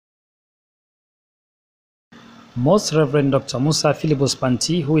Most Reverend Dr. Musa Philibus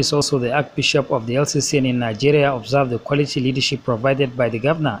Panti, who is also the Archbishop of the LCCN in Nigeria, observed the quality leadership provided by the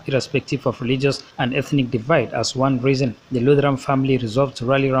governor, irrespective of religious and ethnic divide, as one reason the Lutheran family resolved to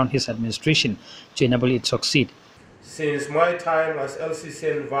rally around his administration to enable it to succeed. Since my time as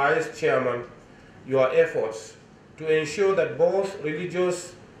LCCN Vice Chairman, your efforts to ensure that both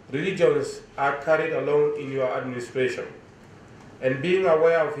religions are carried along in your administration, and being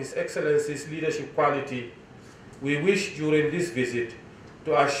aware of His Excellency's leadership quality, we wish during this visit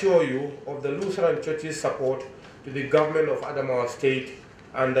to assure you of the Lutheran Church's support to the government of Adamawa State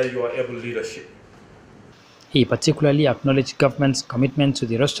under your able leadership. He particularly acknowledged government's commitment to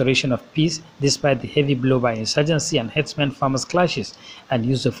the restoration of peace despite the heavy blow by insurgency and herdsmen-farmers clashes, and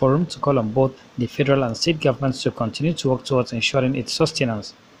used the forum to call on both the federal and state governments to continue to work towards ensuring its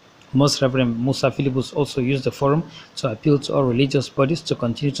sustenance. Most Reverend Musa Philibus also used the forum to appeal to all religious bodies to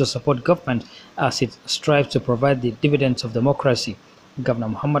continue to support government as it strives to provide the dividends of democracy. Governor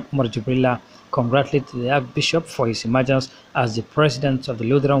Muhammad Umar Jibrilla congratulated the Archbishop for his emergence as the president of the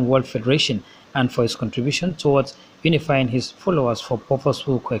Lutheran World Federation and for his contribution towards unifying his followers for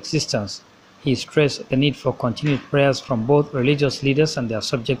purposeful coexistence. He stressed the need for continued prayers from both religious leaders and their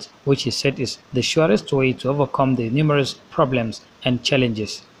subjects, which he said is the surest way to overcome the numerous problems and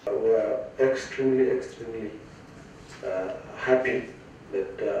challenges. We are extremely happy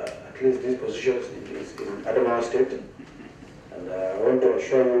that at least this position is in Adamawa State, and I want to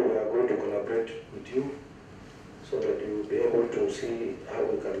assure you we are going to collaborate with you so that you will be able to see how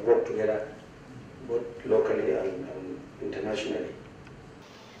we can work together both locally and internationally.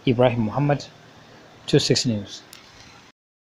 Ibrahim Muhammad, 26 News.